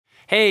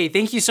Hey,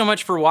 thank you so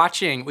much for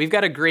watching. We've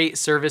got a great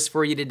service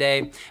for you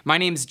today. My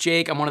name's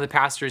Jake. I'm one of the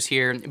pastors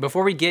here.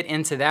 Before we get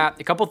into that,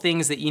 a couple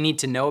things that you need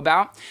to know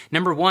about.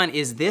 Number one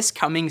is this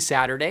coming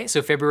Saturday,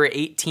 so February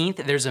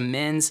 18th, there's a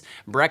men's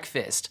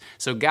breakfast.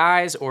 So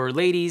guys or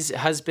ladies,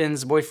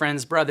 husbands,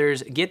 boyfriends,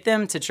 brothers, get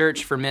them to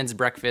church for men's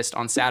breakfast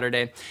on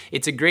Saturday.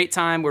 It's a great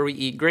time where we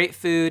eat great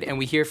food and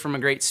we hear from a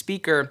great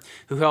speaker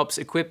who helps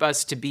equip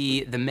us to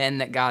be the men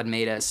that God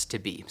made us to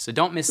be. So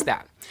don't miss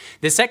that.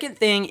 The second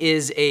thing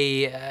is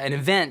an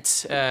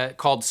event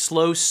called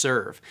Slow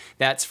Serve.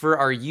 That's for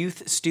our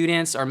youth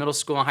students, our middle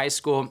school and high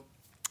school.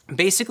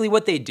 Basically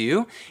what they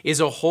do is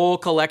a whole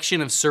collection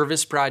of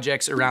service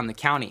projects around the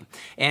county.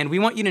 And we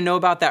want you to know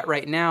about that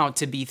right now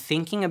to be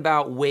thinking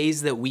about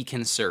ways that we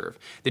can serve.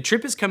 The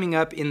trip is coming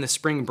up in the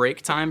spring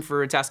break time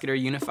for Atascadero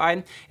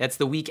Unified. That's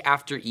the week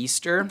after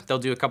Easter. They'll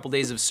do a couple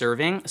days of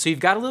serving. So you've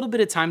got a little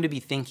bit of time to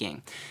be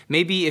thinking.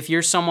 Maybe if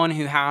you're someone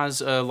who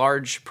has a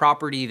large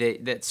property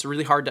that's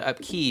really hard to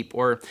upkeep,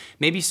 or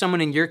maybe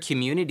someone in your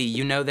community,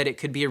 you know that it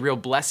could be a real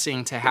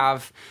blessing to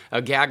have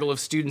a gaggle of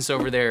students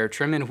over there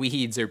trimming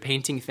weeds or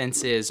painting fences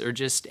or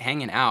just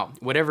hanging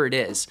out, whatever it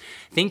is.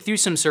 Think through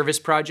some service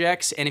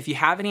projects, and if you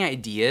have any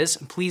ideas,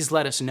 please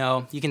let us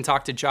know. You can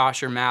talk to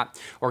Josh or Matt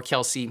or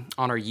Kelsey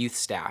on our youth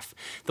staff.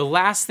 The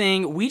last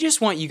thing, we just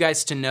want you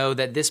guys to know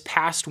that this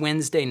past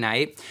Wednesday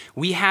night,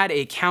 we had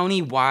a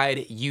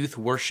county-wide youth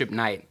worship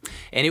night,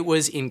 and it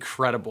was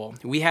incredible.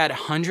 We had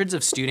hundreds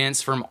of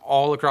students from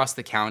all across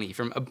the county,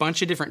 from a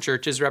bunch of different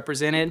churches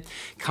represented,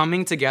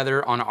 coming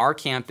together on our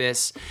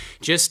campus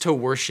just to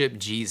worship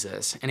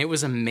Jesus, and it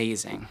was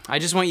amazing. I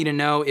just want you to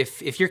know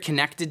if you're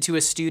connected to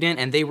a student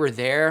and they were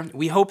there,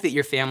 we hope that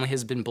your family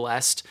has been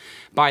blessed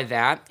by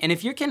that. And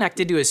if you're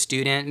connected to a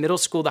student, middle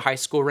school to high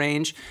school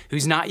range,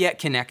 who's not yet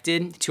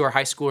connected to our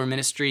high school or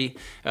ministry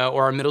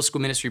or our middle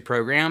school ministry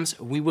programs,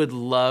 we would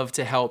love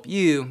to help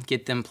you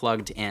get them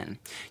plugged in.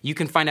 You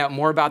can find out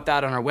more about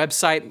that on our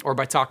website or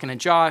by talking to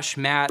Josh,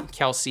 Matt,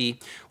 Kelsey,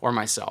 or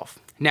myself.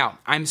 Now,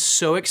 I'm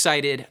so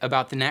excited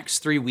about the next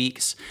 3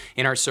 weeks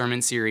in our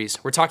sermon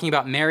series. We're talking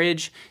about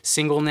marriage,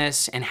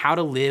 singleness, and how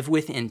to live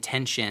with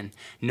intention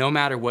no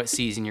matter what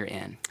season you're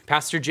in.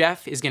 Pastor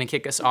Jeff is going to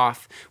kick us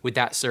off with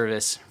that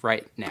service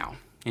right now.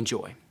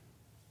 Enjoy.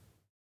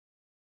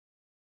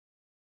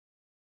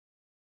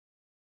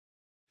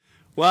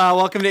 Well,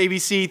 welcome to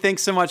ABC.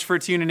 Thanks so much for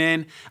tuning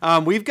in.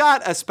 We've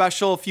got a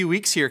special few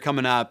weeks here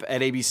coming up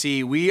at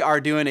ABC. We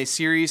are doing a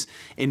series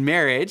in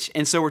marriage,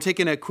 and so we're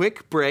taking a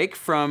quick break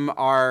from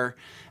our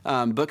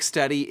book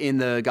study in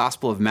the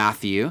Gospel of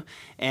Matthew.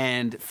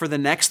 And for the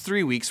next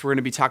 3 weeks, we're going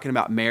to be talking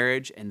about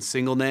marriage and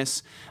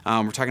singleness.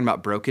 We're talking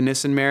about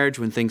brokenness in marriage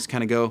when things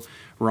kind of go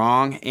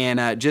wrong.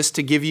 And just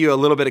to give you a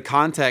little bit of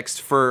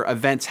context for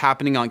events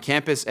happening on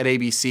campus at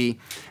ABC,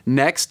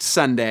 next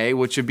Sunday,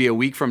 which would be a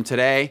week from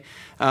today,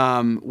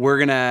 we're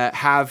going to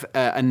have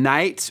a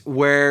night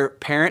where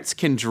parents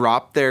can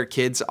drop their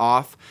kids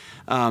off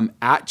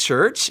at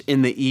church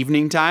in the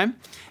evening time.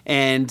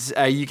 And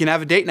you can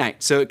have a date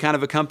night. So it kind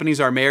of accompanies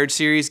our marriage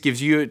series,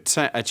 gives you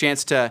a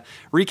chance to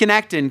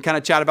reconnect and kind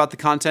of chat about the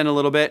content a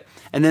little bit.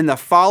 And then the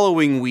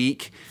following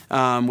week,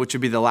 which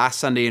would be the last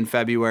Sunday in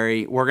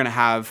February, we're going to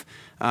have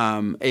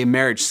a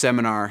marriage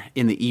seminar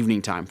in the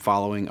evening time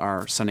following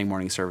our Sunday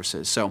morning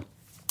services. So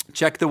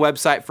check the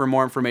website for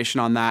more information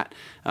on that.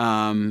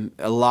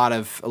 A lot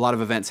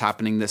of events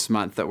happening this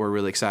month that we're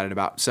really excited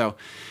about. So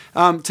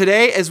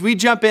today, as we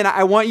jump in,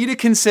 I want you to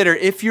consider,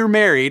 if you're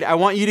married, I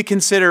want you to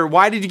consider,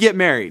 why did you get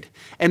married?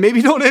 And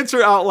maybe don't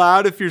answer out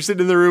loud if you're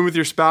sitting in the room with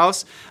your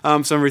spouse.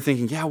 Some of you are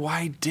thinking, yeah,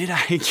 why did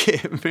I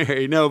get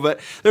married? No,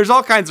 but there's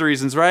all kinds of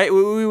reasons, right?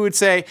 We would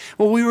say,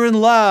 well, we were in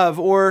love,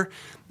 or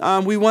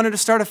we wanted to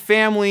start a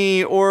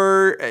family,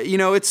 or,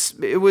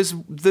 it was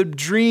the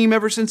dream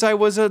ever since I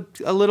was a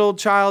little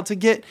child to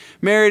get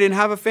married and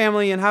have a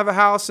family and have a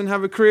house and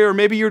have a career. Or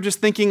maybe you're just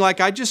thinking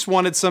like, I just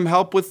wanted some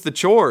help with the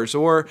chores,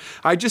 or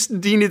I just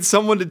needed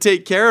someone to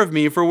take care of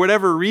me. For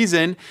whatever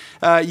reason,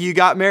 you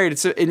got married.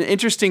 It's an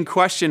interesting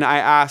question I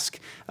ask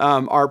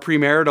our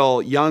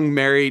premarital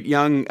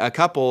young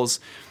couples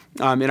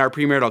in our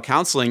premarital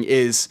counseling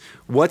is,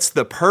 what's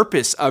the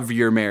purpose of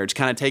your marriage?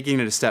 Kind of taking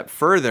it a step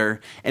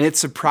further. And it's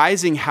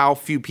surprising how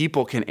few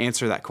people can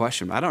answer that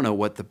question. I don't know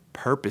what the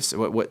purpose,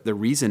 what the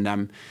reason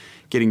I'm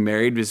getting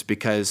married is,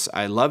 because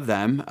I love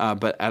them,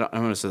 but I don't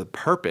know what's the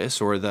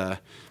purpose or the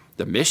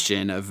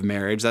mission of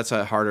marriage. That's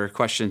a harder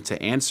question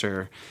to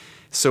answer.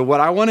 So what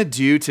I want to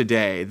do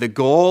today, the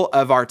goal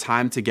of our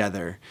time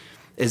together,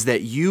 is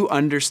that you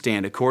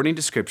understand, according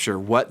to Scripture,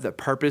 what the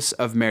purpose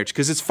of marriage,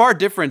 because it's far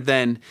different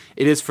than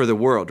it is for the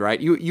world,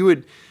 right? You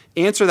would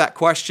answer that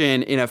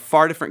question in a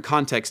far different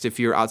context if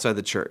you're outside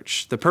the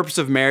church. The purpose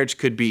of marriage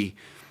could be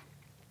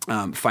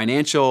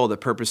financial. The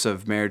purpose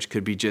of marriage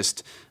could be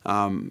just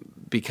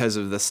because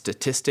of the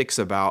statistics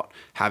about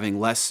having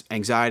less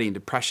anxiety and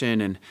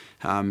depression, and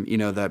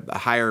the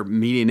higher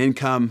median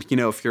income.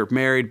 If you're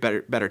married,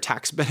 better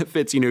tax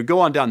benefits. Go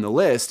on down the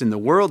list in the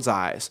world's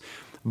eyes.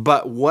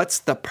 But what's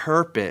the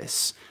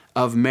purpose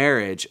of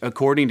marriage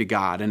according to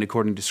God and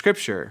according to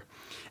Scripture?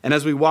 And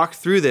as we walk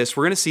through this,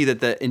 we're going to see that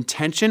the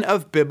intention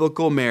of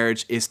biblical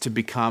marriage is to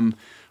become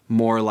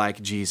more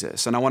like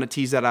Jesus. And I want to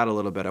tease that out a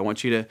little bit. I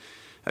want you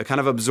to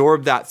kind of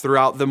absorb that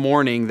throughout the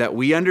morning, that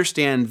we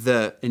understand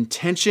the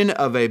intention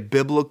of a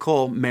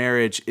biblical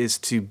marriage is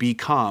to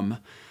become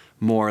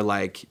more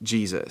like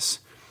Jesus.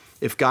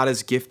 If God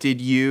has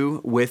gifted you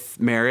with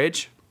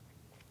marriage,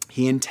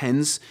 he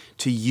intends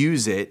to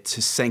use it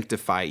to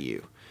sanctify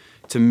you,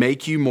 to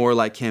make you more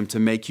like him, to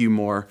make you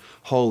more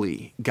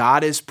holy.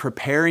 God is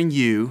preparing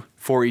you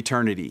for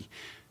eternity.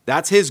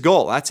 That's his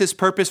goal. That's his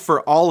purpose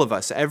for all of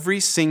us. Every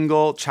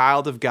single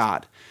child of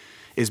God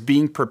is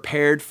being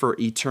prepared for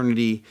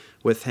eternity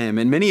with him.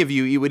 And many of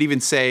you would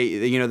even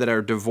say, that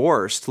are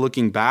divorced,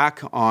 looking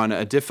back on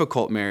a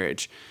difficult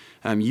marriage,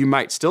 you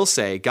might still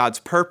say God's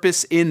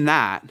purpose in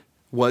that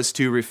was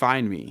to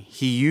refine me.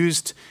 He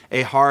used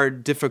a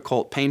hard,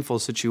 difficult, painful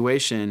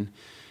situation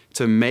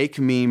to make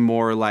me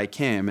more like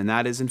him. And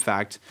that is, in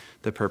fact,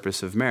 the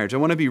purpose of marriage. I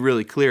want to be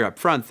really clear up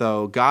front,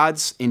 though.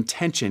 God's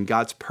intention,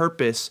 God's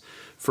purpose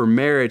for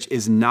marriage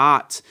is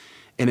not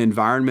an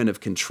environment of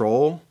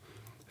control,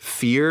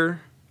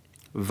 fear,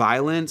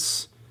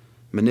 violence,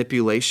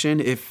 manipulation.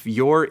 If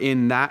you're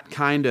in that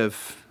kind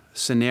of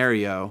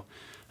scenario,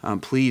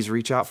 please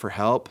reach out for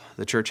help.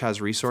 The church has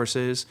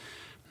resources.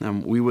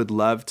 We would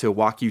love to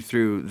walk you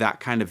through that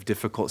kind of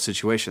difficult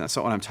situation. That's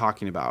not what I'm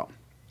talking about.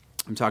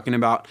 I'm talking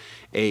about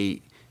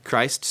a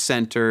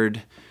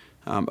Christ-centered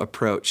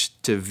approach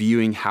to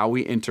viewing how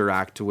we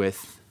interact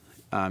with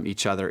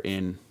each other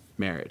in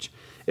marriage.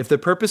 If the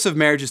purpose of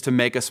marriage is to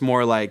make us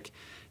more like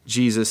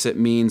Jesus, it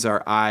means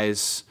our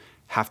eyes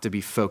have to be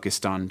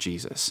focused on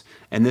Jesus.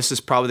 And this is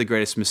probably the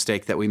greatest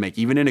mistake that we make,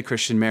 even in a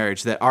Christian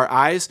marriage, that our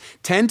eyes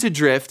tend to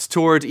drift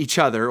toward each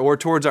other or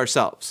towards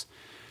ourselves.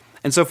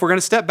 And so if we're going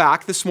to step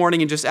back this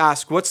morning and just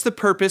ask, what's the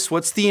purpose?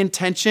 What's the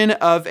intention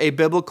of a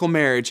biblical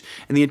marriage?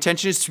 And the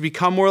intention is to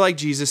become more like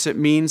Jesus. It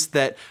means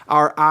that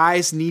our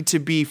eyes need to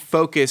be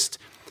focused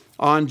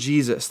on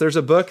Jesus. There's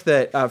a book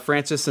that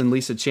Francis and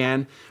Lisa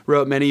Chan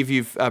wrote. Many of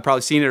you have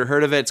probably seen it or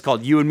heard of it. It's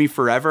called You and Me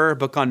Forever, a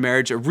book on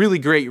marriage. A really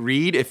great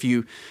read if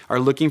you are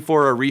looking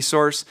for a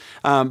resource.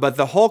 But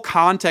the whole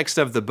context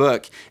of the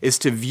book is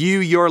to view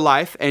your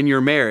life and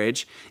your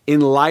marriage in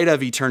light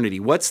of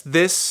eternity. What's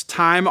this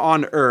time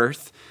on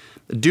earth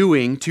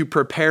doing to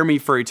prepare me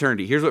for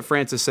eternity? Here's what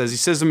Francis says. He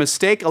says, a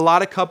mistake a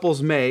lot of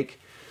couples make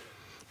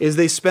is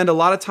they spend a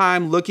lot of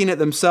time looking at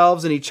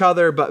themselves and each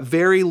other, but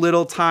very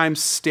little time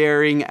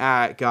staring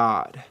at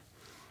God.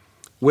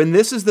 When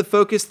this is the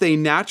focus, they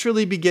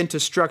naturally begin to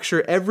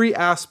structure every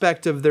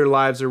aspect of their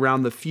lives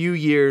around the few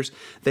years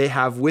they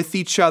have with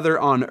each other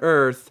on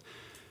earth,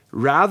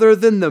 rather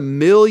than the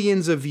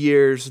millions of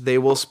years they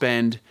will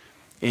spend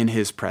in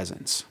his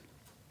presence.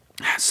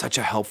 Such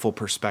a helpful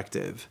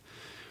perspective.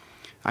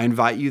 I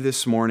invite you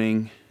this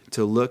morning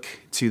to look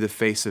to the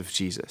face of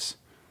Jesus.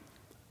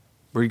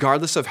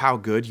 Regardless of how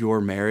good your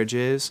marriage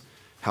is,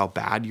 how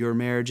bad your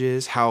marriage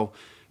is, how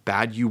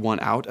bad you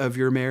want out of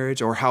your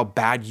marriage, or how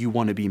bad you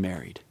want to be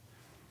married,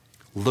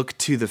 look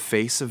to the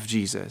face of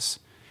Jesus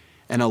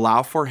and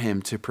allow for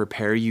him to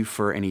prepare you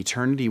for an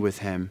eternity with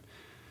him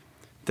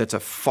that's a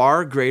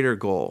far greater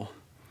goal,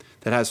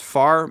 that has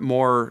far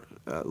more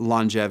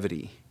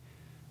longevity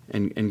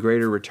and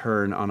greater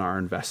return on our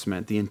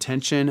investment. The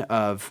intention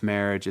of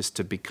marriage is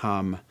to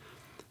become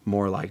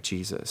more like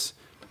Jesus.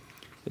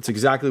 It's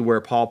exactly where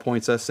Paul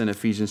points us in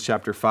Ephesians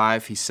chapter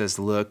 5. He says,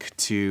 look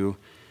to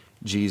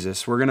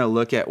Jesus. We're going to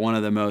look at one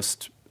of the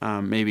most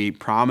maybe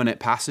prominent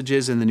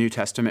passages in the New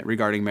Testament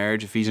regarding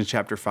marriage, Ephesians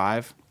chapter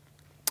 5.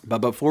 But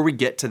before we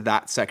get to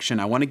that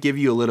section, I want to give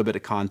you a little bit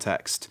of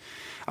context.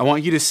 I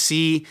want you to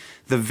see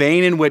the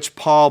vein in which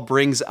Paul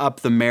brings up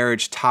the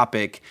marriage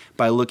topic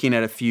by looking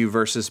at a few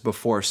verses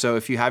before. So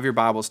if you have your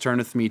Bibles, turn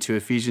with me to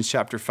Ephesians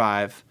chapter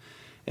 5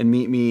 and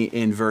meet me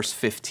in verse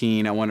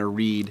 15. I want to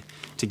read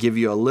to give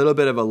you a little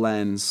bit of a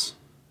lens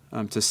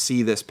to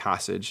see this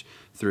passage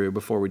through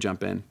before we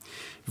jump in.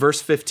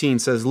 Verse 15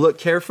 says, look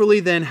carefully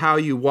then how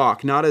you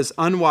walk, not as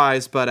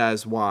unwise, but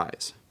as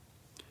wise,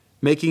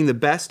 making the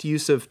best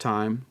use of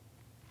time,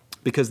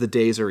 because the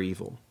days are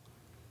evil.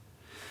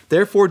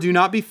 Therefore, do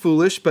not be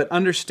foolish, but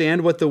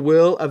understand what the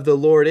will of the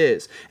Lord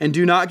is. And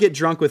do not get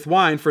drunk with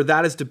wine, for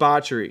that is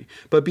debauchery,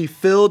 but be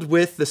filled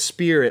with the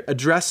Spirit,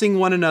 addressing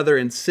one another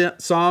in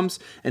psalms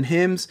and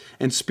hymns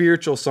and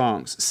spiritual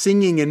songs,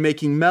 singing and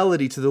making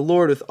melody to the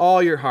Lord with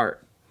all your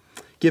heart.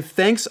 Give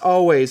thanks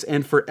always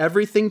and for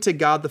everything to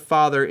God the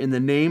Father in the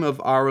name of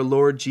our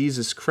Lord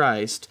Jesus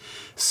Christ,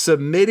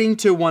 submitting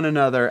to one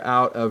another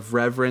out of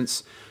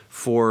reverence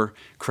for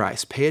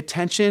Christ. Pay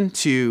attention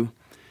to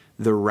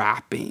the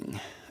wrapping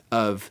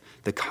of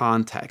the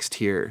context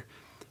here.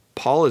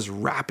 Paul is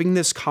wrapping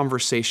this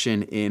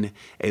conversation in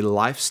a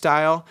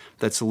lifestyle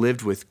that's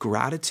lived with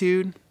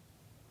gratitude,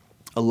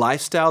 a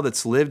lifestyle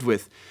that's lived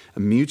with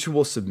a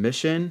mutual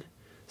submission,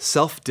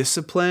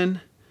 self-discipline,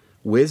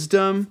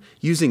 wisdom,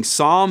 using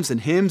psalms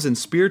and hymns and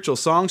spiritual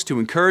songs to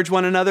encourage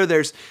one another.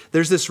 There's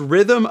this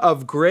rhythm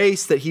of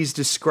grace that he's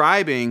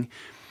describing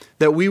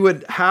that we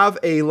would have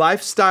a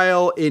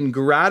lifestyle in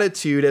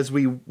gratitude as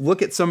we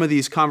look at some of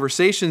these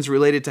conversations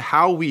related to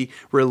how we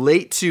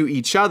relate to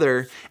each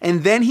other.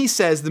 And then he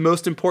says the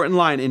most important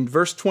line in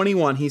verse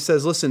 21, he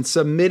says, listen,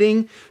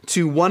 submitting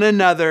to one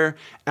another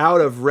out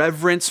of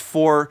reverence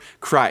for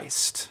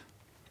Christ.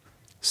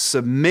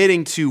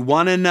 Submitting to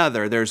one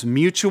another. There's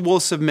mutual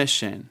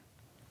submission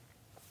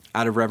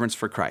out of reverence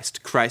for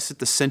Christ. Christ at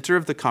the center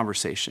of the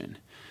conversation.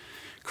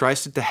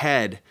 Christ at the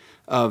head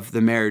of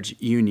the marriage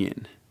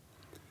union.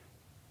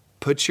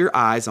 Put your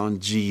eyes on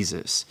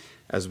Jesus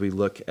as we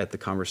look at the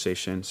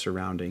conversation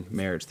surrounding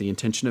marriage. The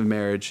intention of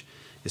marriage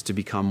is to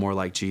become more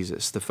like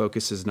Jesus. The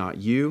focus is not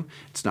you.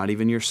 It's not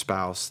even your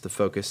spouse. The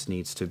focus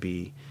needs to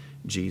be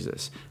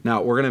Jesus.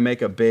 Now, we're going to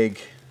make a big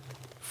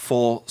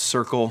full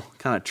circle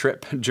kind of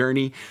trip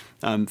journey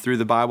through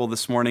the Bible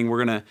this morning.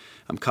 We're going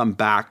to come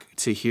back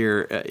to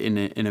here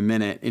in a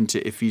minute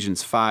into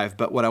Ephesians 5.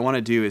 But what I want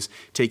to do is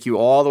take you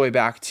all the way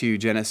back to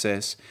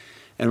Genesis.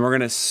 And we're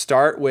going to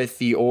start with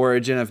the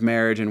origin of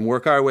marriage and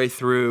work our way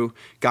through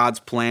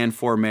God's plan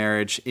for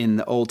marriage in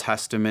the Old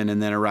Testament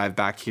and then arrive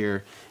back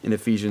here in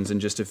Ephesians in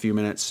just a few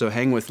minutes. So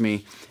hang with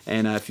me.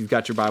 And if you've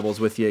got your Bibles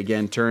with you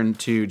again, turn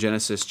to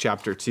Genesis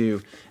chapter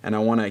 2. And I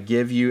want to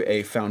give you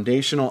a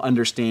foundational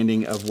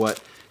understanding of what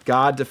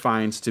God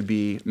defines to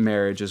be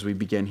marriage as we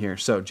begin here.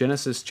 So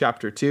Genesis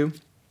chapter 2.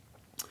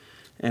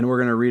 And we're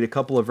going to read a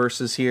couple of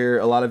verses here.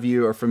 A lot of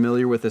you are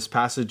familiar with this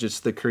passage. It's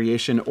the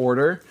creation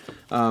order.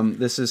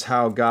 This is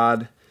how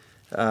God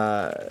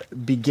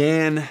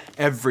began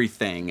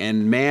everything.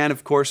 And man,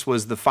 of course,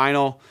 was the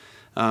final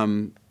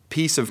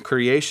piece of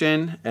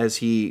creation as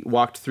he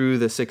walked through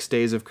the 6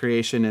 days of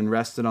creation and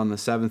rested on the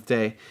seventh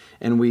day.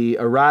 And we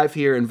arrive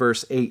here in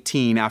verse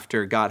 18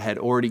 after God had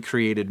already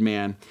created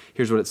man.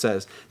 Here's what it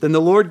says. Then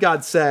the Lord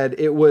God said,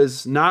 it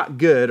is not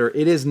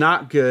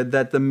good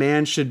that the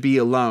man should be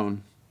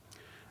alone.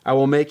 I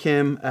will make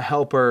him a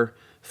helper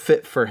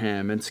fit for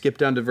him. And skip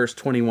down to verse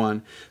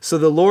 21. So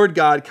the Lord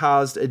God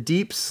caused a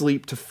deep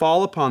sleep to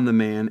fall upon the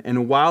man,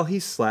 and while he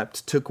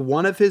slept, took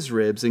one of his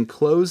ribs and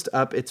closed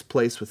up its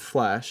place with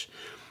flesh.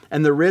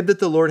 And the rib that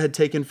the Lord had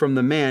taken from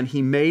the man,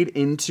 he made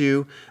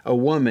into a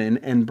woman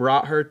and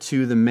brought her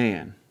to the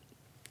man.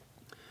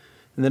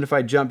 And then if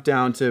I jump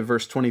down to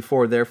verse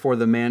 24, therefore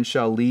the man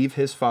shall leave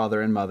his father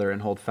and mother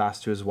and hold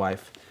fast to his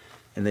wife,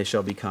 and they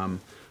shall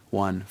become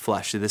one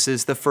flesh. So this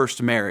is the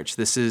first marriage.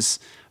 This is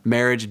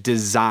marriage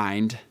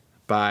designed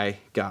by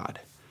God.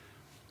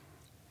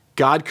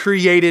 God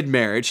created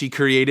marriage. He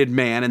created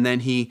man, and then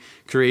he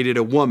created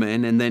a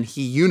woman, and then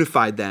he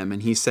unified them,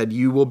 and he said,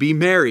 you will be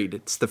married.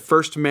 It's the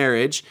first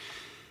marriage.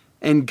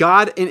 And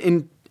God,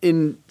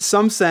 in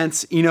some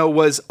sense,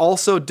 was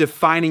also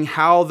defining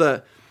how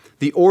the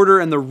order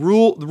and the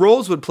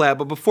roles would play out.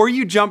 But before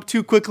you jump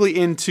too quickly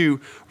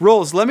into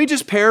roles, let me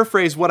just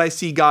paraphrase what I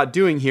see God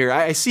doing here.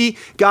 I see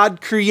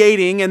God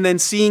creating and then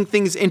seeing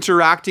things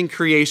interact in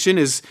creation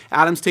as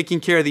Adam's taking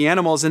care of the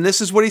animals. And this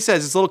is what he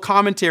says. It's a little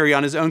commentary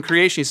on his own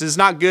creation. He says, it's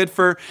not good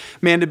for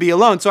man to be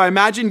alone. So I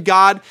imagine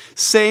God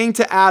saying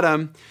to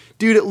Adam,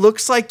 dude, it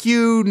looks like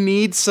you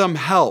need some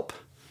help.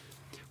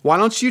 Why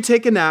don't you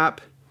take a nap?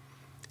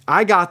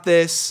 I got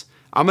this.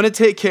 I'm going to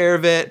take care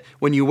of it.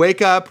 When you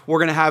wake up, we're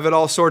going to have it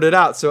all sorted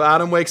out. So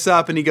Adam wakes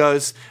up and he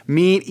goes,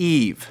 meet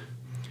Eve.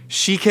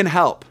 She can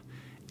help,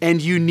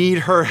 and you need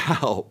her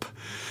help.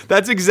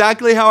 That's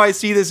exactly how I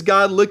see this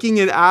God looking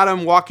at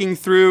Adam, walking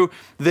through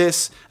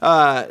this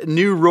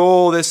new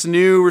role, this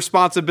new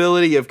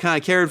responsibility of kind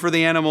of caring for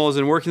the animals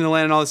and working the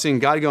land and all this thing.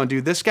 God going,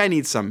 dude, this guy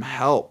needs some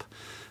help.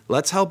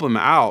 Let's help him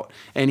out.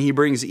 And he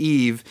brings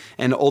Eve,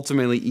 and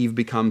ultimately Eve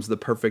becomes the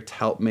perfect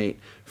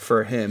helpmate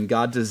for him.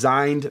 God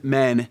designed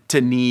men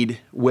to need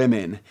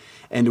women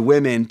and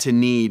women to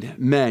need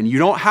men. You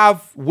don't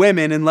have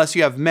women unless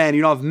you have men.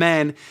 You don't have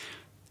men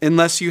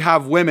unless you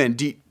have women.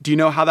 Do you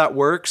know how that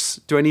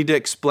works? Do I need to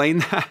explain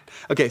that?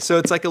 Okay, so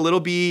it's like a little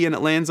bee and it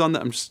lands on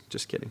the... I'm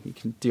just kidding. You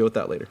can deal with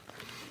that later.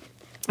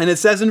 And it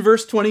says in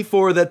verse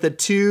 24 that the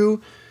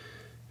two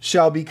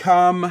shall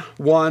become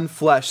one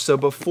flesh. So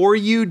before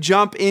you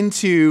jump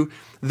into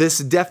this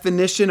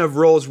definition of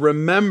roles,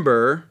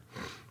 remember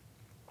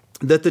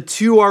that the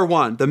two are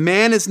one. The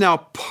man is now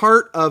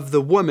part of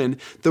the woman.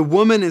 The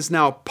woman is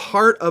now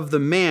part of the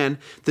man.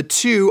 The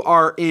two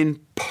are in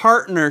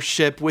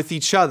partnership with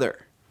each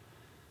other.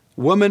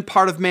 Woman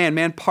part of man,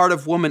 man part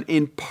of woman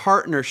in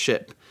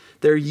partnership.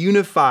 They're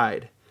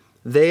unified.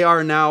 They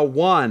are now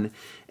one.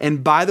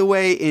 And by the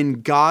way,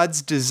 in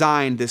God's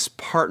design, this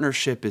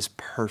partnership is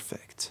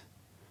perfect.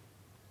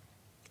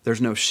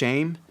 There's no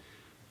shame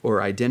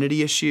or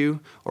identity issue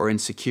or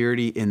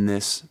insecurity in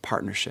this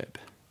partnership.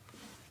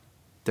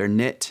 They're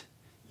knit,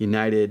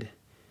 united,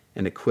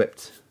 and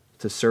equipped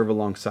to serve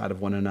alongside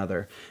of one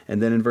another.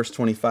 And then in verse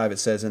 25, it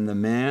says, and the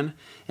man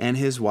and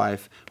his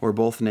wife were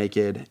both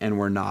naked and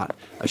were not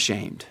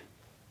ashamed.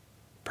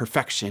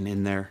 Perfection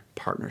in their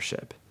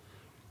partnership.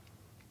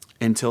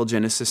 Until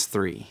Genesis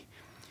 3.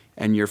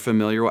 And you're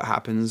familiar what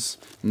happens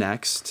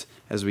next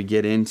as we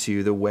get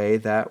into the way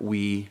that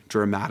we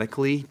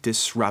dramatically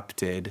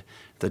disrupted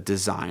the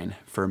design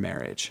for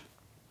marriage.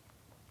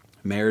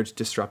 Marriage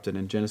disrupted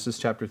in Genesis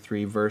chapter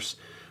 3, verse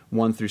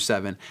 1 through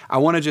 7. I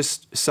want to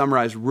just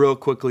summarize real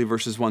quickly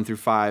verses 1 through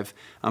 5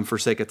 for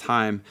sake of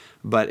time.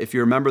 But if you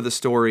remember the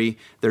story,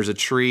 there's a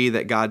tree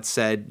that God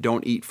said,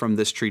 don't eat from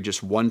this tree,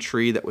 just one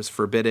tree that was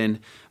forbidden.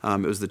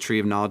 It was the tree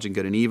of knowledge and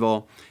good and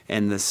evil.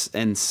 And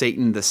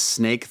Satan, the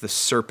snake, the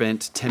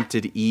serpent,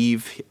 tempted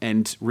Eve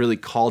and really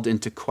called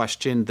into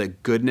question the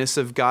goodness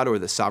of God or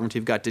the sovereignty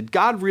of God. Did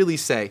God really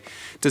say,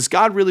 does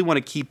God really want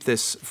to keep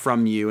this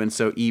from you? And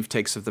so Eve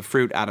takes of the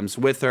fruit, Adam's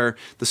with her.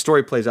 The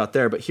story plays out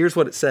there, but here's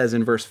what it says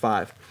in verse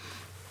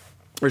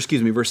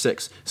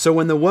 6. So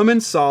when the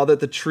woman saw that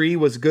the tree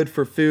was good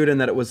for food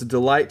and that it was a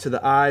delight to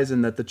the eyes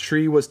and that the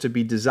tree was to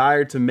be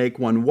desired to make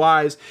one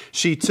wise,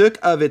 she took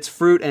of its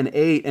fruit and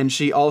ate, and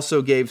she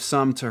also gave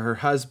some to her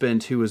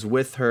husband who was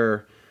with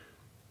her,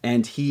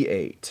 and he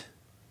ate.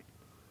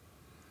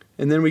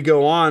 And then we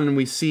go on and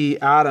we see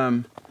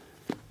Adam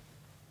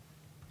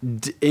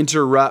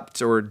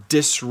interrupt or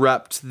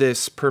disrupt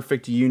this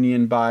perfect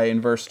union by,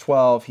 in verse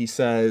 12, he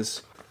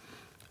says,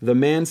 the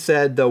man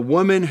said, the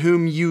woman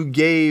whom you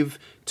gave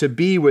to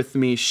be with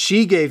me,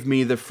 she gave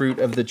me the fruit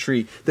of the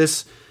tree.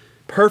 This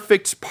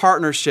perfect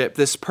partnership,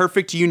 this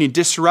perfect union,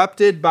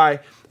 disrupted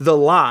by the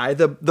lie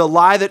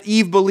that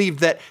Eve believed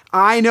that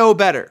I know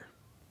better.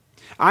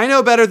 I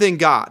know better than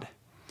God.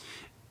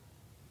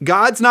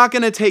 God's not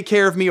going to take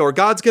care of me, or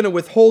God's going to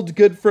withhold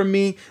good from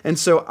me, and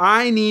so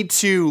I need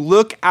to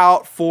look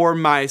out for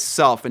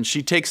myself. And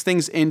she takes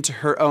things into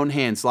her own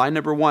hands. Lie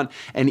number 1.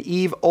 And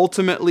Eve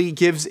ultimately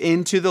gives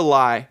into the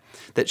lie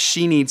that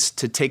she needs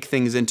to take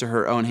things into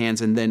her own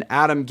hands. And then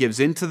Adam gives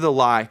into the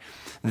lie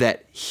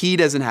that he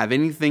doesn't have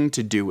anything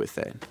to do with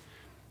it.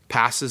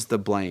 Passes the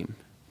blame.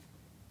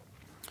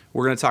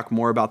 We're going to talk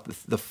more about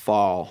the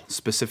fall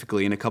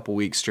specifically in a couple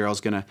weeks.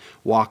 Gerald's going to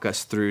walk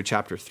us through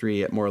chapter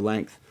 3 at more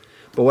length.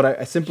 But what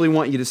I simply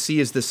want you to see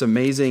is this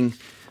amazing,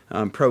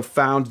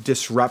 profound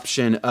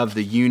disruption of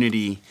the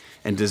unity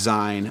and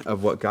design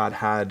of what God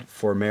had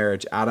for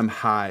marriage. Adam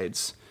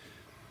hides.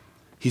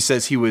 He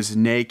says he was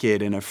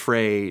naked and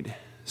afraid,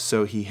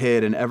 so he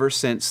hid. And ever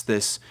since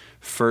this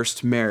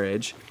first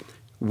marriage,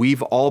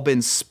 we've all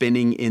been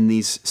spinning in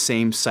these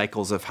same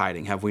cycles of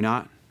hiding, have we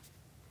not?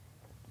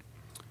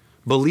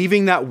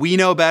 Believing that we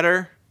know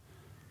better.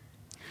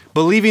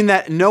 Believing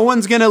that no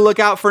one's going to look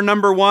out for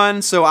number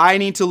 1, so I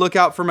need to look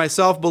out for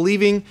myself.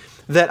 Believing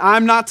that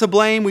I'm not to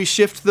blame, we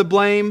shift the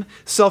blame.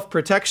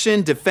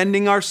 Self-protection,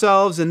 defending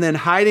ourselves, and then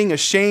hiding,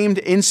 ashamed,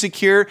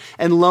 insecure,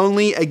 and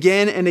lonely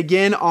again and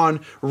again on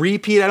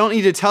repeat. I don't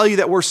need to tell you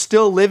that we're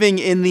still living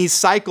in these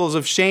cycles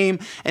of shame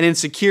and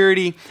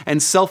insecurity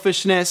and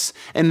selfishness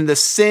and the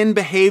sin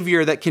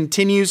behavior that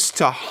continues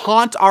to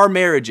haunt our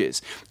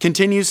marriages,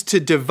 continues to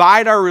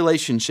divide our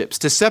relationships,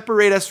 to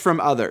separate us from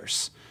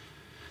others.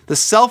 The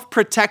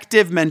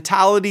self-protective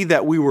mentality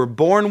that we were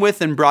born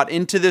with and brought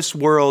into this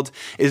world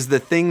is the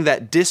thing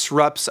that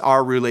disrupts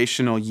our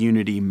relational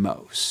unity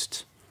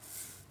most.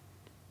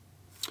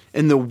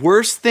 And the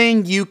worst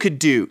thing you could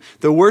do,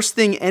 the worst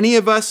thing any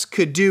of us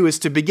could do is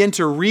to begin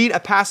to read a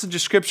passage of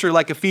scripture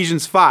like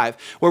Ephesians 5,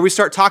 where we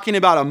start talking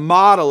about a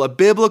model, a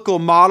biblical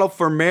model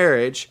for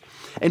marriage,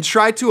 and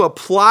try to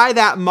apply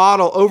that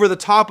model over the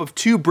top of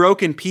 2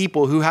 broken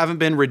people who haven't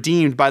been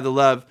redeemed by the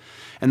love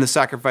and the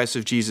sacrifice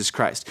of Jesus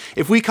Christ.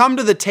 If we come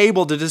to the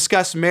table to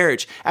discuss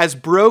marriage as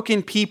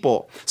broken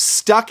people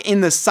stuck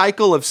in the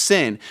cycle of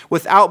sin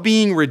without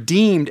being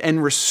redeemed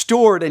and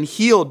restored and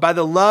healed by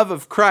the love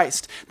of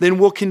Christ, then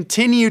we'll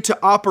continue to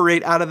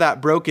operate out of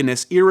that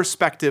brokenness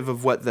irrespective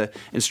of what the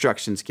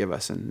instructions give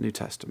us in the New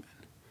Testament.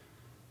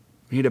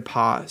 We need to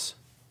pause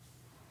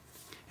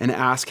and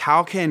ask,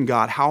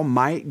 how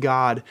might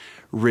God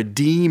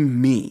redeem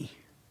me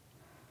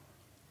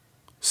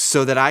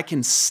so that I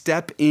can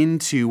step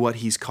into what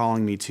he's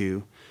calling me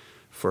to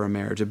for a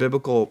marriage? A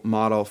biblical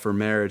model for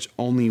marriage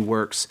only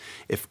works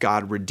if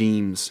God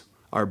redeems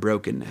our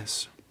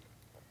brokenness.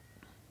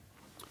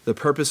 The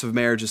purpose of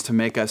marriage is to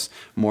make us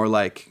more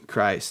like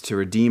Christ, to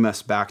redeem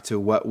us back to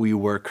what we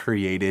were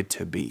created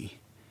to be.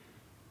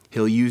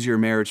 He'll use your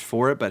marriage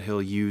for it, but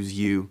he'll use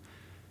you.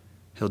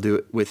 He'll do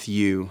it with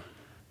you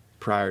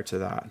prior to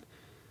that.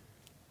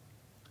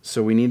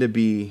 So we need to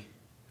be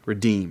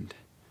redeemed.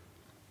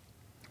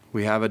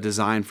 We have a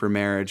design for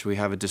marriage, we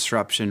have a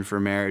disruption for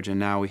marriage, and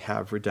now we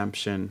have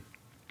redemption.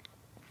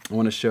 I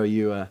want to show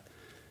you a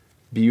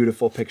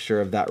beautiful picture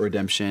of that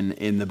redemption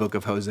in the book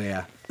of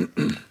Hosea.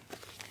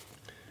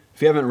 If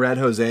you haven't read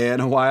Hosea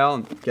in a while,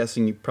 I'm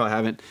guessing you probably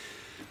haven't.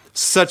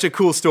 Such a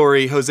cool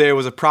story. Hosea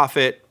was a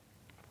prophet.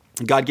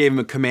 God gave him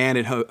a command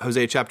in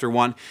Hosea chapter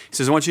 1. He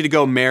says, I want you to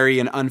go marry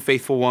an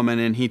unfaithful woman,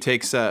 and he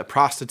takes a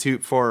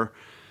prostitute for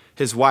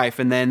his wife,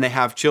 and then they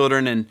have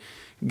children, and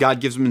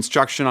God gives him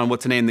instruction on what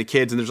to name the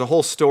kids. And there's a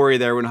whole story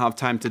there we don't have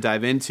time to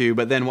dive into.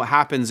 But then what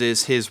happens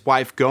is his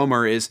wife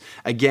Gomer is,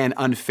 again,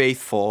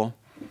 unfaithful.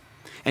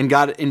 And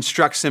God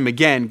instructs him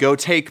again, go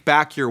take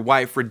back your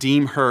wife,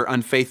 redeem her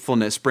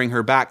unfaithfulness, bring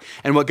her back.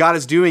 And what God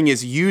is doing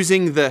is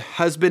using the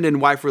husband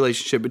and wife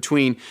relationship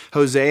between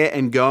Hosea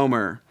and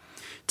Gomer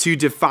to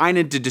define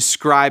and to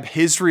describe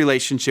his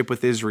relationship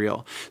with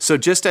Israel. So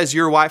just as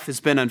your wife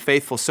has been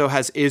unfaithful, so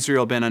has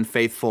Israel been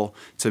unfaithful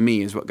to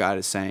me, is what God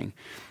is saying.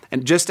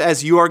 And just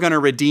as you are going to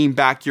redeem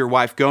back your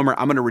wife Gomer,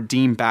 I'm going to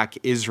redeem back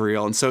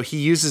Israel. And so he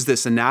uses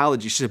this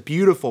analogy. It's a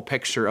beautiful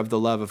picture of the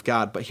love of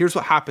God. But here's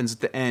what happens at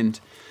the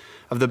end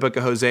of the book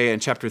of Hosea in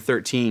chapter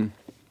 13.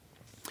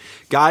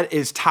 God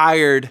is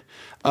tired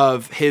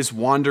of his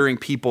wandering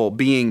people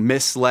being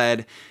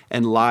misled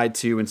and lied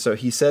to. And so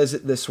he says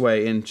it this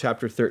way in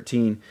chapter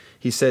 13.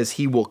 He says,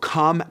 he will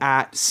come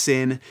at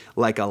sin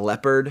like a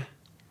leopard,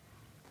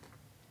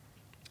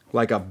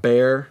 like a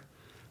bear,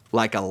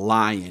 like a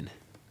lion,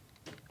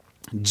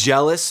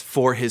 jealous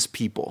for his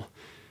people.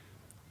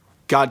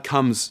 God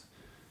comes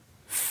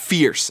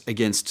fierce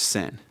against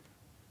sin,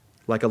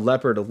 like a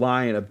leopard, a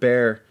lion, a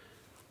bear,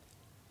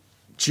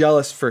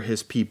 jealous for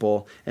his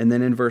people. And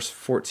then in verse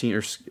 14,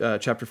 or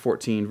chapter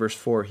 14, verse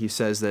 4, he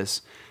says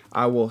this,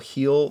 I will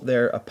heal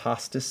their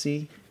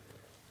apostasy.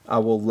 I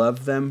will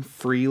love them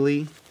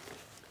freely,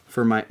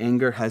 for my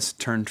anger has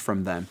turned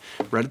from them.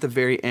 Right at the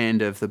very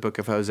end of the book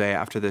of Hosea,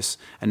 after this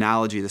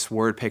analogy, this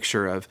word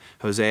picture of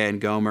Hosea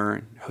and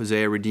Gomer,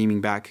 Hosea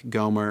redeeming back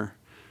Gomer,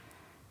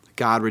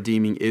 God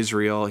redeeming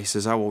Israel, he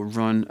says, I will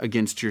run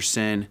against your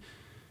sin.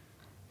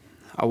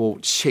 I will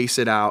chase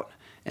it out.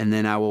 And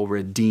then I will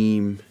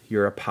redeem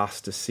your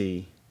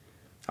apostasy.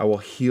 I will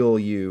heal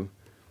you.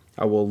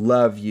 I will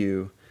love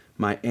you.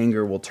 My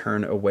anger will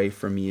turn away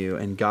from you.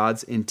 And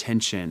God's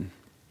intention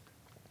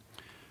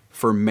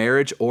for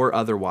marriage or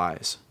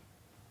otherwise,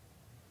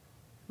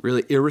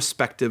 really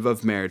irrespective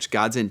of marriage,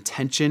 God's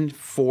intention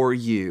for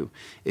you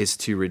is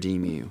to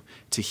redeem you,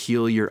 to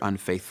heal your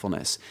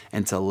unfaithfulness,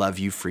 and to love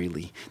you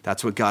freely.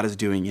 That's what God is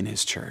doing in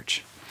his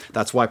church.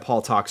 That's why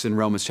Paul talks in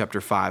Romans chapter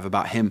 5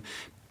 about him,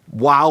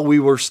 while we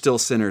were still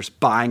sinners,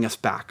 buying us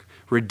back,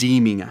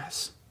 redeeming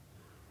us.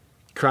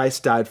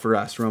 Christ died for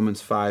us,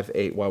 Romans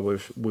 5:8, while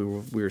we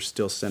were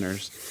still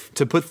sinners,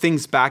 to put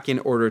things back in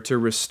order, to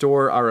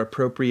restore our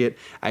appropriate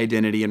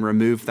identity and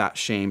remove that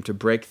shame, to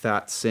break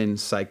that sin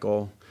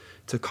cycle,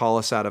 to call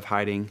us out of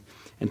hiding,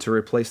 and to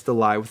replace the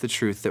lie with the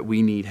truth that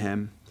we need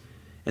him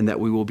and that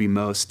we will be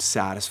most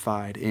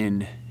satisfied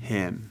in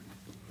him.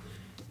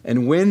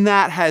 And when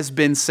that has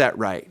been set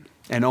right,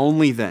 and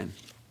only then,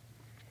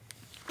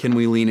 can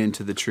we lean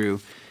into the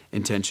true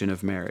intention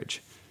of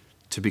marriage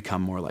to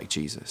become more like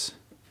Jesus?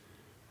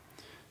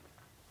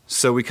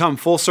 So we come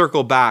full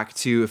circle back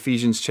to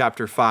Ephesians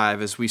chapter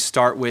 5 as we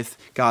start with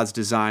God's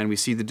design. We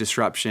see the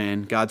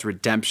disruption, God's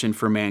redemption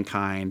for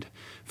mankind,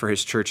 for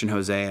his church in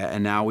Hosea.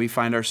 And now we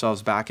find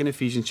ourselves back in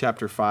Ephesians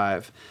chapter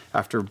 5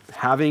 after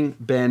having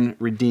been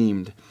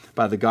redeemed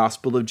by the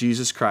gospel of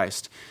Jesus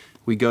Christ.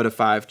 We go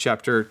to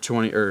chapter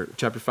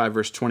 5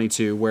 verse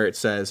 22 where it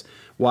says,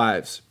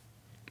 wives,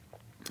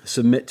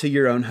 submit to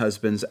your own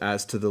husbands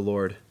as to the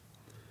Lord.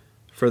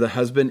 For the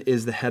husband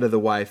is the head of the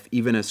wife,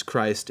 even as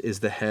Christ is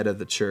the head of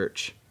the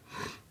church,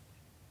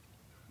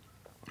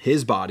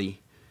 his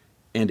body,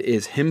 and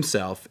is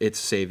himself its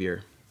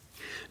Savior.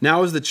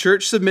 Now as the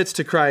church submits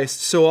to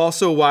Christ, so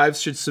also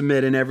wives should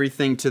submit in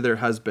everything to their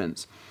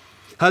husbands.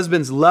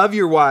 Husbands, love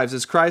your wives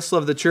as Christ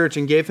loved the church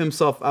and gave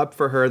himself up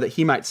for her, that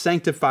he might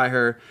sanctify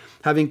her,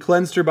 having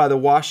cleansed her by the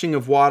washing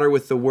of water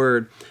with the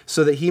word,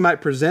 so that he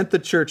might present the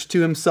church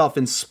to himself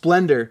in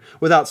splendor,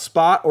 without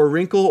spot or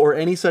wrinkle or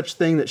any such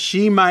thing, that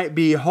she might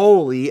be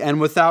holy and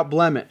without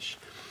blemish.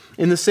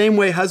 In the same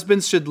way,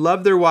 husbands should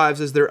love their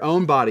wives as their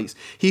own bodies.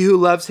 He who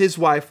loves his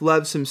wife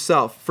loves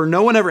himself. For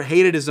no one ever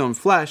hated his own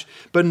flesh,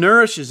 but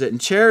nourishes it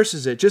and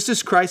cherishes it, just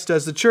as Christ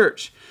does the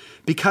church,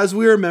 because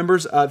we are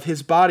members of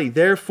his body.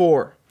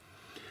 Therefore,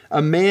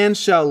 a man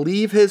shall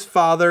leave his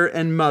father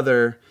and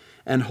mother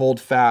and hold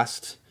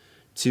fast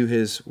to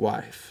his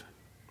wife,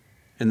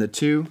 and the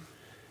two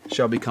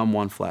shall become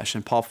one flesh.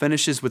 And Paul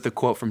finishes with the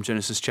quote from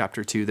Genesis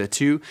chapter 2, the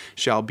two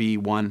shall be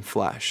one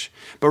flesh.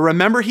 But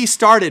remember, he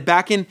started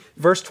back in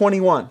verse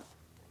 21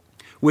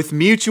 with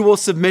mutual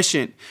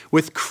submission,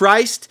 with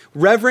Christ,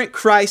 reverent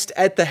Christ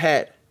at the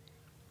head.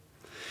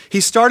 He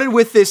started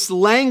with this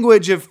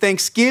language of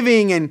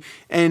thanksgiving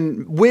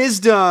and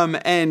wisdom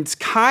and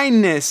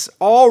kindness,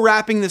 all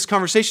wrapping this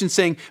conversation,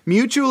 saying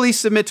mutually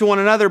submit to one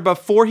another,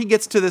 before he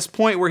gets to this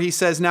point where he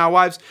says, now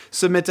wives,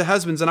 submit to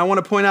husbands. And I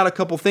want to point out a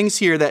couple things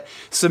here, that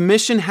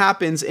submission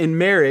happens in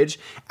marriage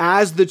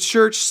as the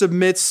church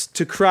submits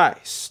to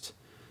Christ,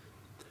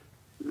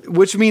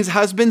 which means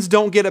husbands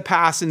don't get a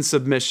pass in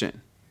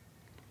submission.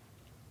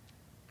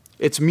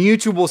 It's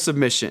mutual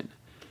submission.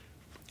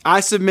 I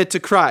submit to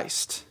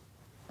Christ.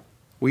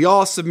 We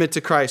all submit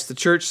to Christ. The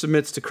church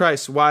submits to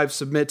Christ. Wives,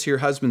 submit to your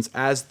husbands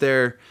as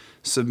they're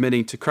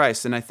submitting to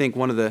Christ. And I think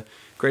one of the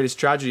greatest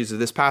tragedies of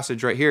this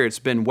passage right here, it's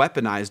been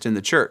weaponized in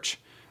the church.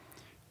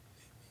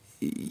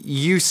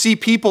 You see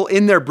people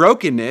in their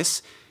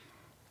brokenness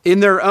in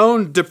their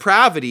own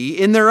depravity,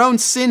 in their own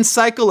sin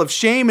cycle of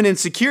shame and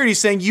insecurity,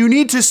 saying, you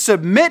need to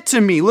submit to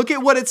me. Look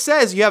at what it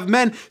says. You have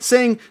men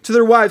saying to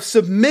their wives,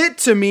 submit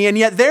to me, and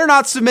yet they're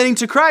not submitting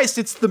to Christ.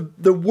 It's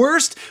the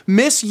worst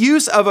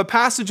misuse of a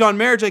passage on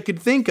marriage I could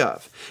think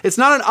of. It's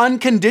not an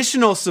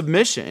unconditional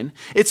submission.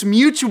 It's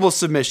mutual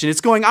submission.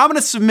 It's going, I'm going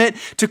to submit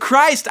to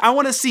Christ. I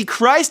want to see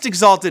Christ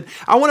exalted.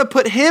 I want to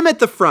put him at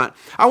the front.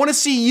 I want to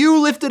see you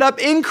lifted up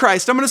in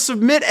Christ. I'm going to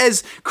submit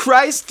as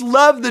Christ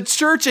loved the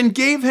church and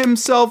gave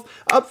himself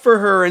up for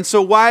her. And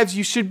so wives,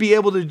 you should be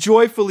able to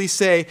joyfully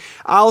say,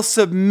 I'll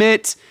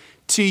submit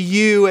to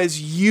you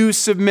as you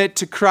submit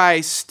to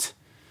Christ,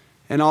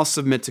 and I'll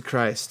submit to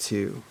Christ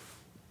too.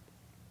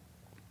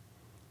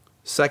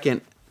 Second,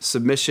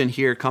 submission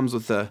here comes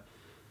with a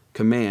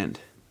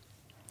command.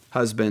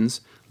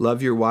 Husbands,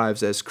 love your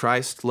wives as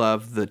Christ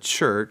loved the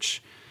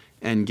church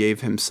and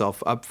gave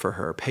himself up for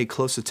her. Pay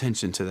close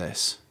attention to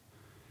this.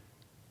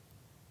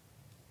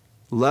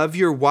 Love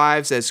your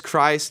wives as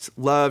Christ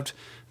loved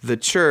the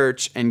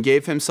church and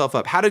gave himself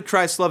up. How did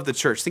Christ love the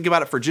church? Think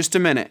about it for just a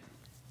minute.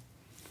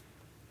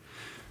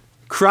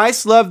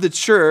 Christ loved the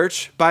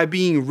church by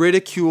being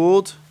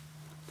ridiculed,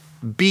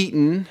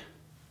 beaten,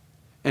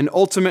 and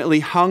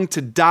ultimately hung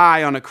to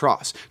die on a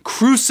cross,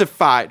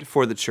 crucified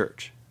for the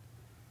church.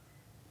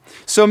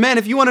 So men,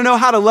 if you want to know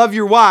how to love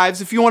your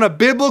wives, if you want a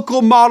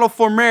biblical model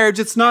for marriage,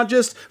 it's not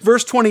just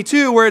verse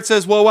 22 where it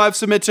says, well, wives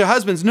submit to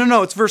husbands.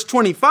 No, it's verse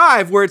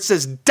 25 where it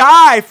says,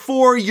 die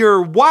for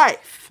your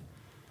wife.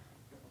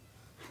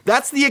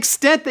 That's the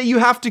extent that you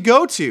have to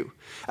go to.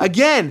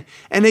 Again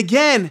and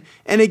again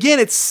and again,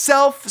 it's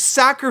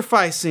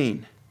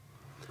self-sacrificing.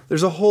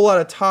 There's a whole lot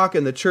of talk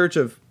in the church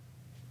of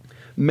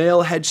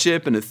male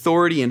headship and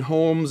authority in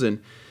homes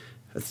and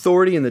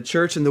authority in the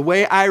church. And the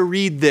way I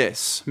read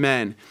this,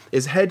 men,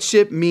 is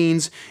headship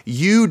means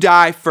you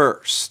die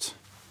first.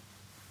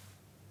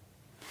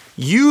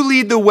 You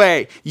lead the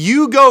way.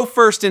 You go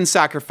first in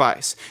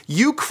sacrifice.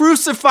 You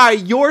crucify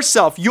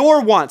yourself,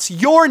 your wants,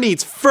 your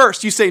needs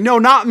first. You say, no,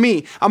 not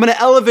me. I'm going to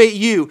elevate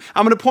you.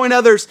 I'm going to point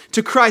others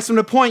to Christ. I'm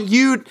going to point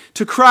you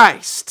to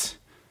Christ.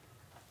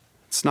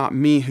 It's not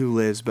me who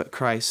lives, but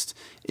Christ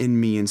in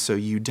me. And so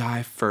you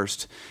die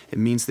first. It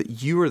means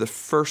that you are the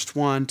first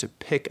one to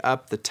pick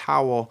up the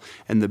towel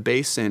and the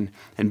basin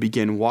and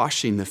begin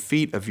washing the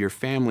feet of your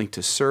family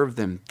to serve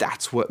them.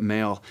 That's what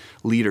male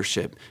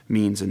leadership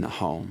means in the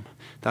home.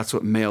 That's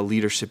what male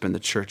leadership in the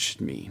church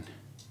should mean.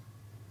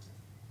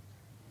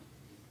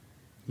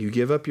 You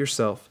give up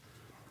yourself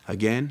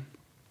again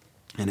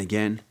and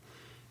again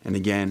and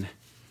again,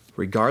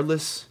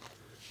 regardless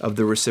of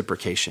the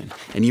reciprocation.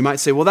 And you might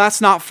say, well, that's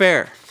not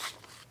fair.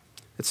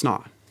 It's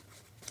not.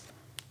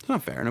 It's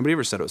not fair. Nobody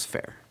ever said it was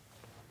fair.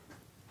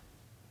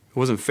 It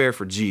wasn't fair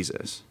for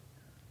Jesus,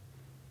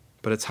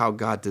 but it's how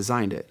God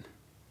designed it.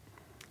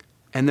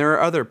 And there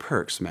are other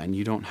perks, man.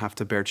 You don't have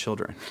to bear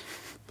children.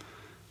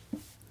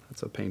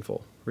 That's a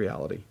painful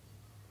reality.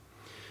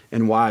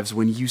 And wives,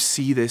 when you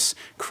see this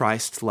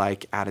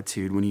Christ-like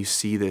attitude, when you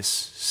see this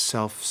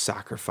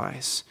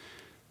self-sacrifice,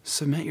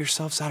 submit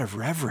yourselves out of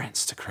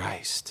reverence to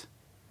Christ.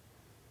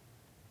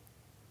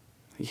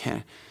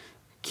 Yeah.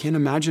 Can't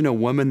imagine a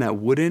woman that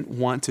wouldn't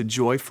want to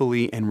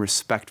joyfully and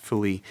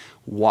respectfully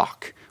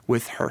walk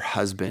with her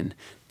husband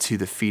to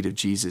the feet of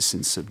Jesus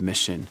in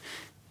submission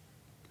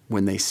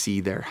when they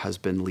see their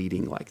husband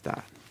leading like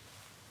that.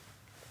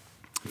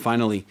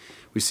 Finally,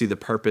 we see the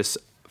purpose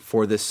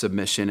for this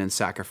submission and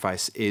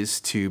sacrifice is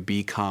to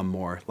become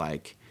more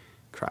like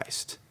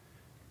Christ.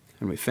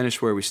 And we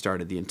finish where we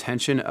started. The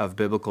intention of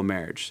biblical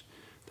marriage,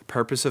 the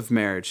purpose of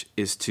marriage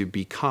is to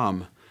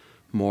become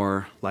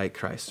more like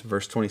Christ.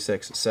 Verse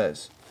 26, it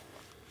says,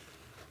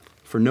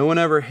 for no one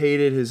ever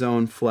hated his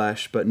own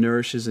flesh, but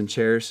nourishes and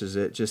cherishes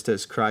it, just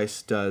as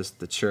Christ does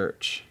the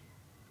church.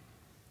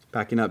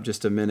 Backing up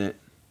just a minute,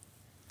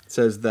 it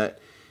says that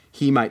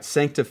he might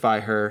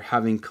sanctify her,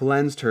 having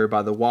cleansed her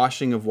by the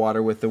washing of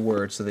water with the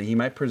word, so that he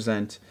might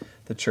present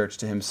the church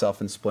to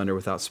himself in splendor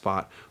without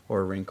spot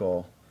or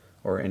wrinkle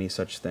or any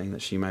such thing,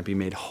 that she might be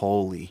made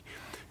holy.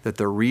 That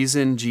the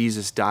reason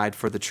Jesus died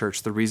for the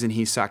church, the reason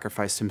he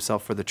sacrificed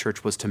himself for the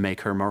church was to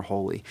make her more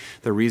holy.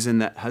 The reason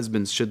that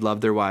husbands should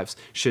love their wives,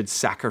 should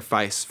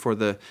sacrifice for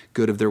the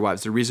good of their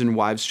wives. The reason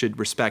wives should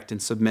respect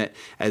and submit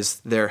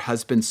as their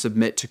husbands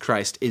submit to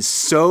Christ is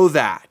so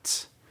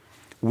that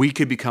we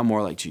could become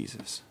more like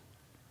Jesus.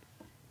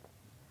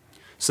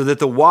 So that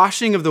the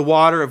washing of the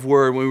water of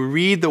word, when we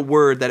read the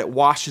word, that it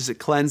washes, it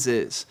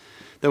cleanses.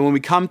 That when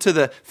we come to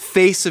the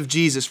face of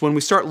Jesus, when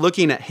we start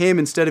looking at him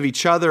instead of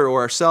each other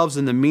or ourselves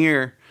in the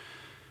mirror,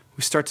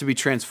 we start to be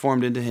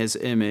transformed into his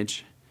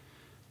image.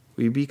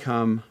 We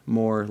become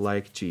more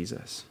like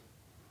Jesus.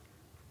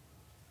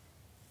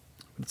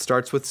 It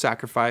starts with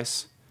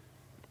sacrifice.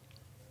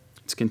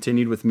 It's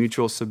continued with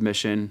mutual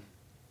submission.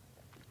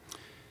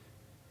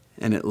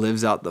 And it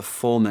lives out the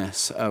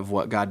fullness of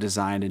what God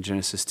designed in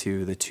Genesis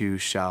 2. The two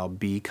shall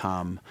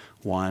become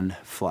one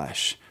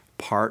flesh,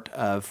 part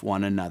of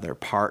one another,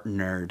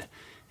 partnered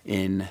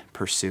in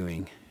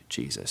pursuing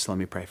Jesus. Let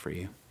me pray for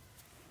you.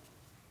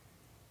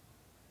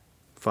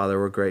 Father,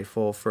 we're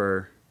grateful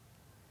for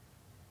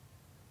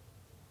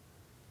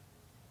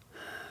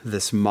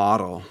this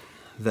model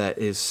that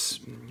is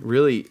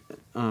really,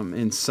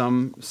 in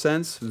some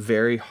sense,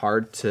 very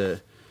hard to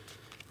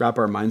wrap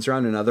our minds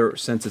around. In another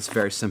sense, it's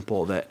very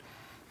simple, that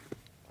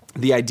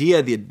the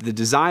idea, the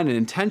design and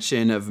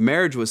intention of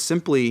marriage was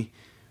simply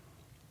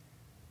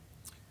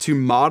to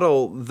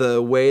model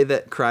the way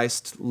that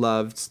Christ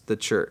loved the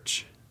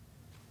church.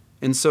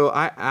 And so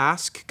I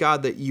ask,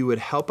 God, that you would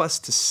help us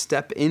to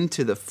step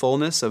into the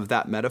fullness of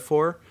that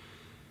metaphor,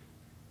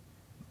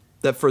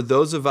 that for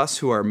those of us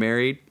who are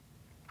married,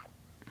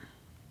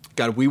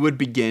 God, we would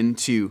begin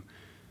to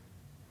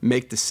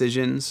make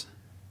decisions,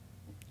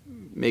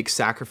 make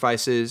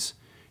sacrifices,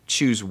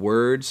 choose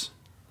words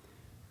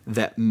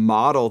that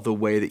model the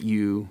way that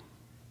you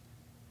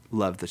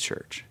love the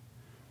church.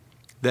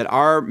 That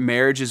our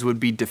marriages would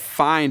be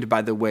defined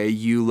by the way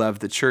you love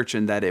the church,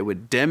 and that it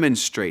would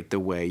demonstrate the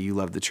way you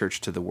love the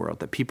church to the world.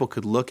 That people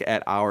could look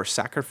at our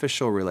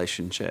sacrificial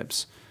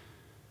relationships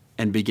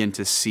and begin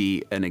to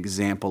see an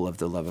example of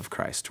the love of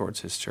Christ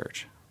towards his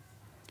church.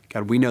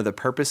 God, we know the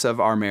purpose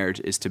of our marriage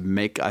is to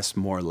make us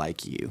more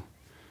like you.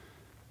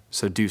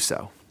 So do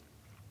so.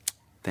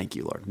 Thank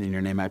you, Lord. In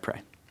your name I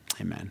pray.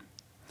 Amen.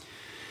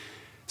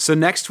 So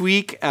next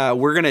week,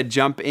 we're going to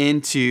jump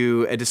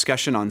into a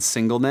discussion on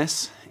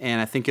singleness,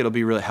 and I think it'll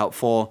be really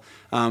helpful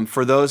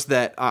for those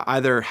that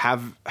either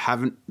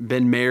haven't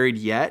been married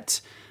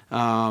yet,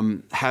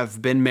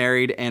 have been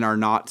married and are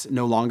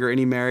no longer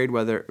married,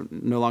 whether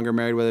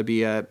it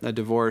be a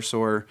divorce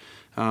or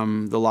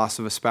the loss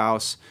of a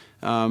spouse,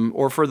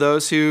 or for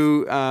those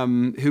who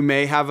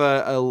may have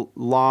a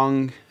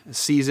long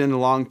season, a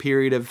long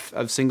period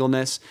of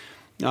singleness.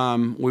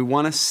 We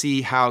want to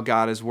see how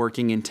God is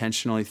working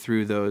intentionally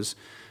through those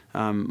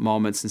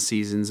moments and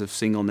seasons of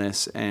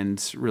singleness,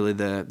 and really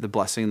the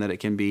blessing that it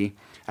can be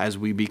as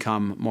we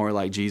become more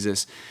like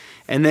Jesus.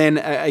 And then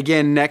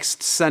again,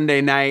 next Sunday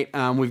night,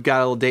 we've got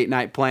a little date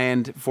night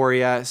planned for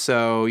you,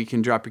 so you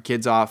can drop your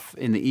kids off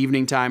in the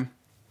evening time.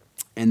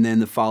 And then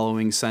the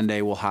following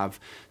Sunday, we'll have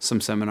some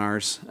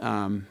seminars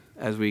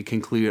as we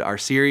conclude our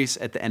series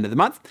at the end of the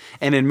month.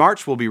 And in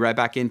March, we'll be right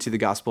back into the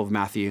Gospel of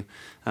Matthew.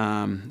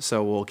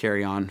 So we'll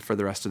carry on for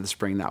the rest of the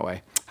spring that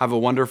way. Have a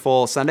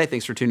wonderful Sunday.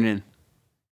 Thanks for tuning in.